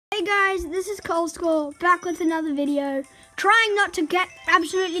Hey guys, this is Cold back with another video, trying not to get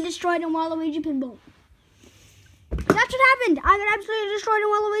absolutely destroyed in Waluigi Pinball. That's what happened. I got absolutely destroyed in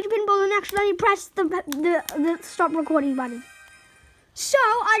Waluigi Pinball and accidentally pressed the stop recording button. So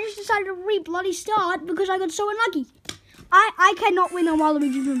I just decided to re-bloody start because I got so unlucky. I cannot win on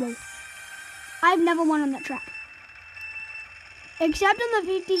Waluigi Pinball. I've never won on that track. Except on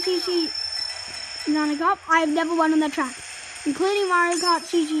the 50cc Banana Cup, I have never won on that track, including Mario Kart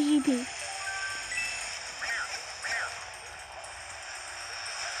CCGP.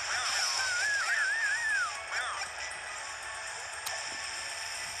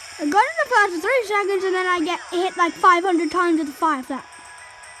 I got in the first 3 seconds and then I get hit like 500 times with the fire flap.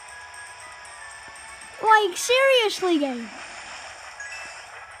 Like, seriously, game.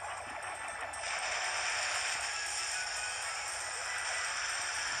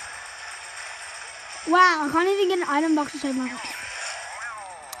 Wow, I can't even get an item box to save my life.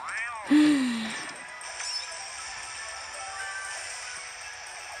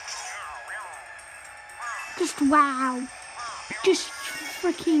 Just wow. Just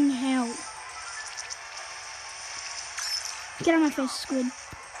freaking hell. Get on my face, squid.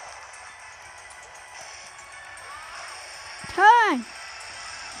 Turn! I'm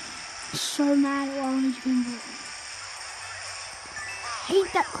so mad at Waluigi Pinball. I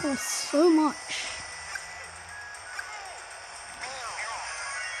hate that course so much.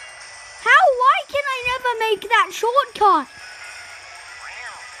 Why can I never make that shortcut?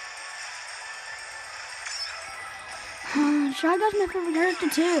 Shy Guy's my favorite character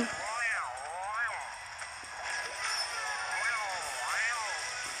too.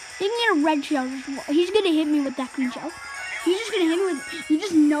 He can get a red shell. He's gonna hit me with that green shell. He's just gonna hit me with. You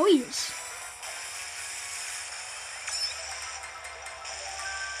just know he is.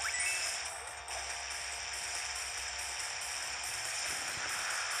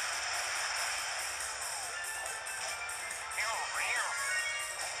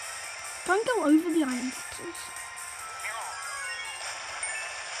 Don't go over the iron boxes.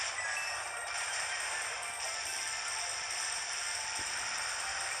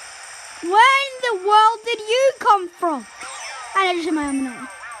 Where in the world did you come from? And I just hit my arm now.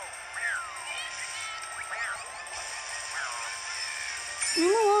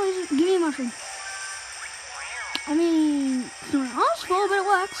 Give me a mushroom. I mean, it's not asked for, but it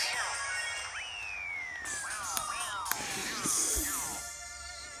works.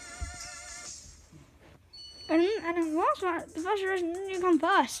 And it was the first reason you come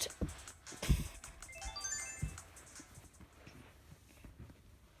first.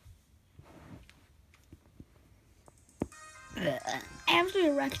 I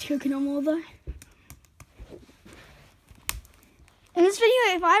absolutely wrecked coconut more though. In this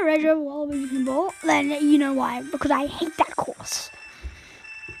video, if I rage over Waluigi Pinball, then you know why. Because I hate that course.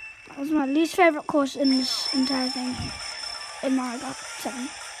 That was my least favorite course in this entire thing. In Mario Kart 7.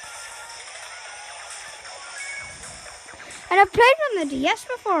 And I've played on the DS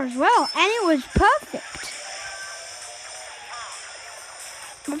before as well, and it was perfect.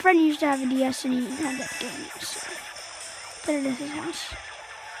 My friend used to have a DS and he had that game, so put it at his house.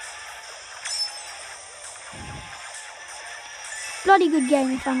 Bloody good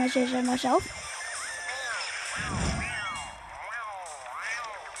game if I must say so myself.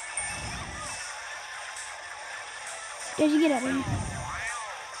 Did you get out of here?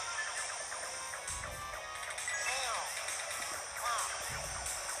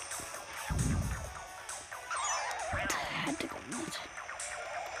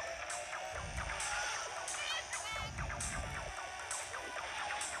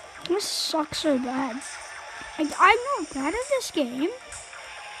 This sucks so bad. I'm not bad at this game.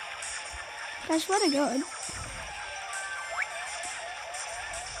 I swear to God.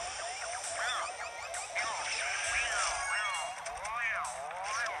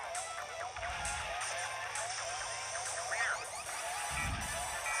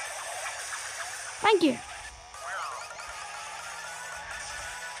 Thank you.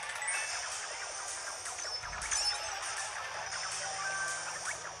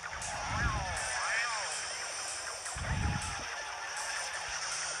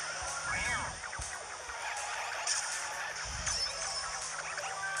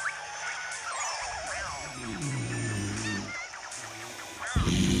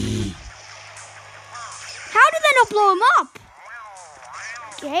 How did they not blow him up?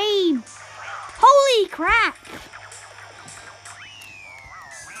 Game. Holy crap.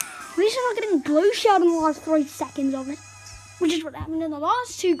 At least I'm not getting glow shot in the last 3 seconds of it, which is what happened in the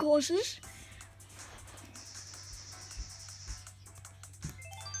last 2 courses.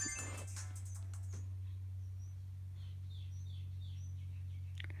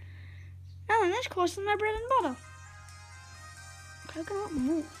 And this course is my bread and butter. Coconut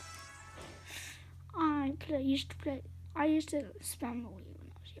malt. I used to spam the Wii when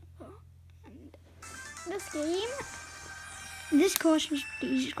I was younger. And this course was the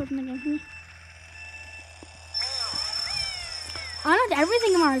easiest course in the game for me. I learned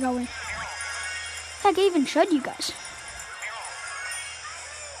everything in Mario Golf. Heck, I even showed you guys.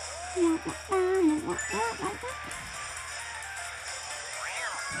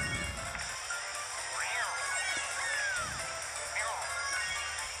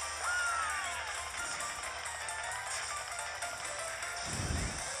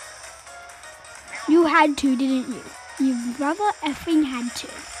 You had to, didn't you? You rather effing had to.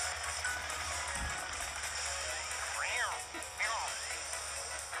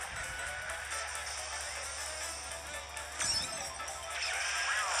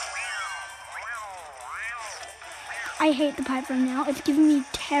 I hate the pipe right now. It's giving me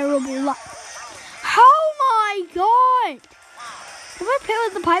terrible luck. Oh my god! If I play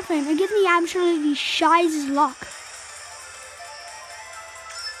with the pipe frame, it gives me absolutely shies luck.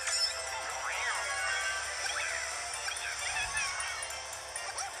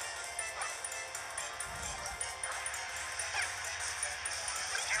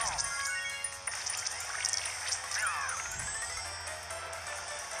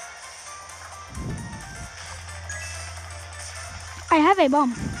 I have a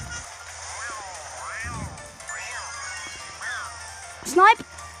bomb. Snipe!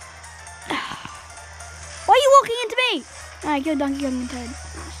 Why are you walking into me? I killed Donkey Kong and Toad. Nice.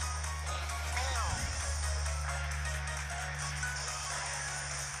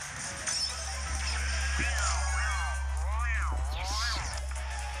 Yes.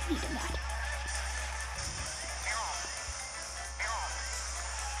 Needed that.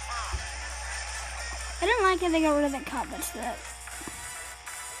 I don't like how they got rid of that card. That's the...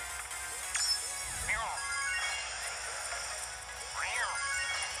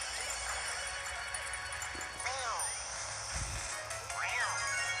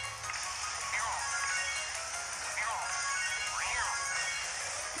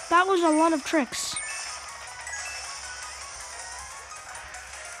 That was a lot of tricks.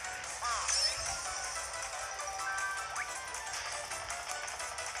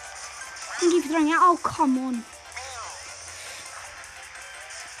 Thank you for throwing out. Oh, come on.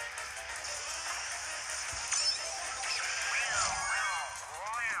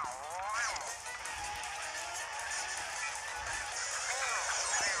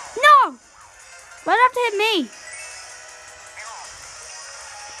 No! Why'd it have to hit me?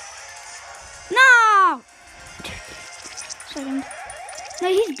 No! Second. No,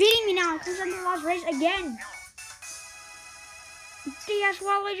 he's beating me now because I'm in the last race again. DS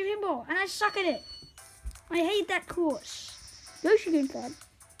Waluigi Pinball, and I suck at it. I hate that course. Yoshi game third.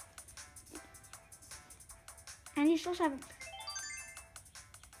 And he's still seventh.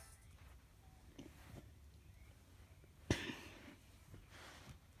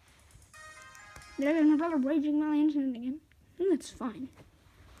 Did I get another Raging Valley incident again? I think that's fine.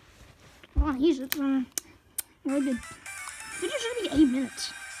 I want to use it. Really good. Video should be 8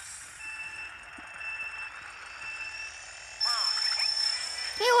 minutes.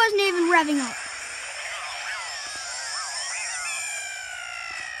 He wasn't even revving up.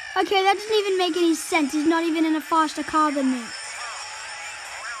 Okay, that doesn't even make any sense. He's not even in a faster car than me.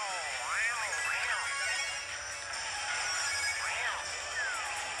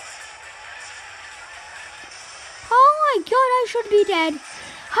 Oh my god, I should be dead.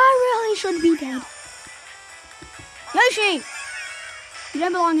 I really should be dead. Yoshi! You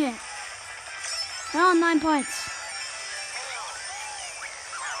don't belong here. You're on 9 points.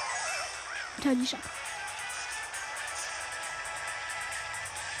 I told you so.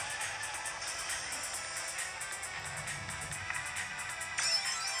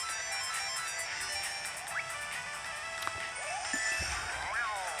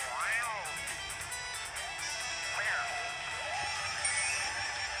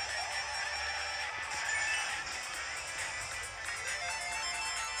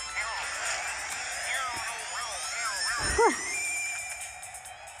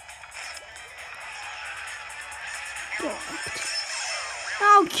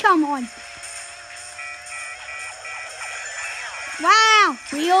 Oh, come on. Wow,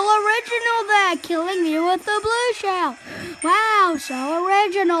 real original there, killing me with the blue shell. Wow, so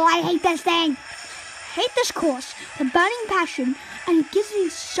original. I hate this thing. I hate this course, the burning passion, and it gives me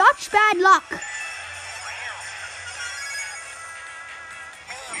such bad luck.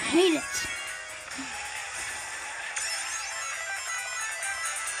 I hate it.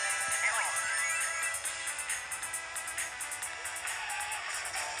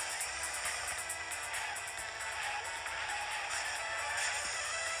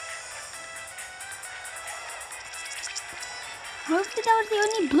 Hopefully that was the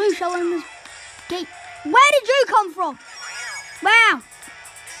only blue shell in this gate. Where did you come from? Wow.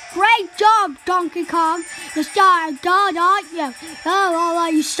 Great job, Donkey Kong. You're starting God, aren't you? Oh,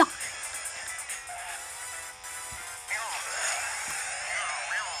 you suck.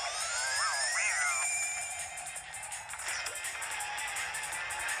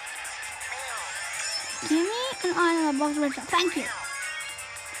 Give me an iron box, Richard. Thank you.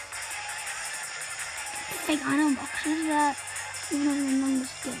 Fake iron boxes that even though they're in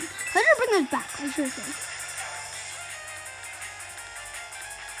this game. Let's just bring those back. Seriously.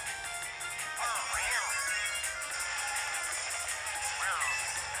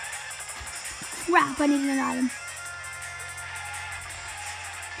 Crap, I need an item.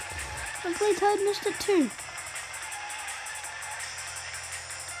 Luckily, Toad missed it too.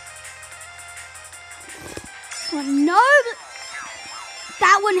 Oh, no!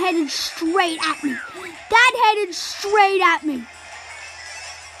 That one headed straight at me. That headed straight at me.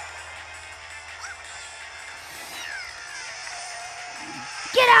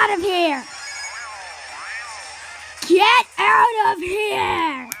 Get out of here! Get out of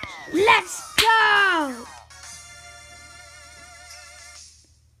here! Let's go!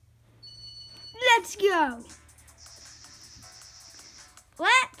 Let's go!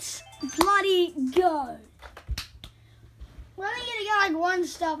 Let's bloody go! We're only gonna get like one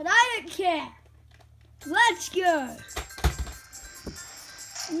stop, and I don't care. Let's go!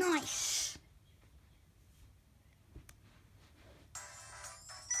 Nice.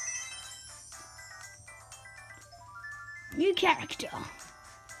 New character.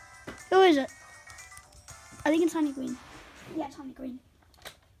 Who is it? I think it's Honey Queen. Yeah, it's Honey Queen.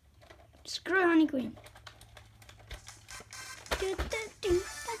 Screw Honey Queen.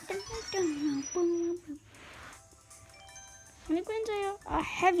 Honey Queen's a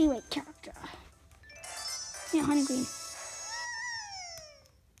heavyweight character. Yeah, Honey Queen.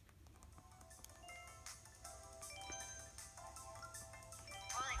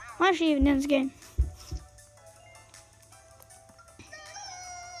 Why is she even in this game?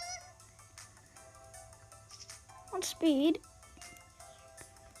 What speed?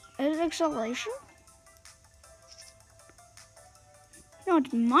 Is it acceleration? No,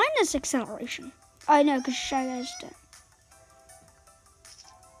 it's minus acceleration. Oh no, because Shy Guy's dead.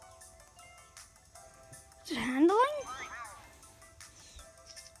 Is it handling?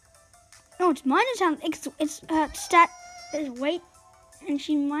 No, it's minus handling. It's stat is weight, and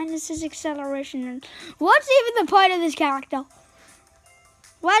she minuses acceleration. And what's even the point of this character?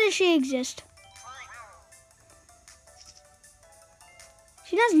 Why does she exist?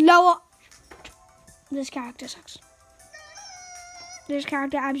 She does lower. This character sucks. This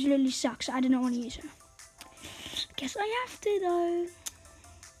character absolutely sucks. I do not want to use her. Guess I have to though.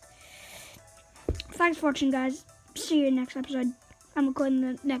 Thanks for watching, guys. See you in the next episode. I'm recording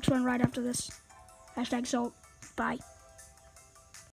the next one right after this. #salt. Bye.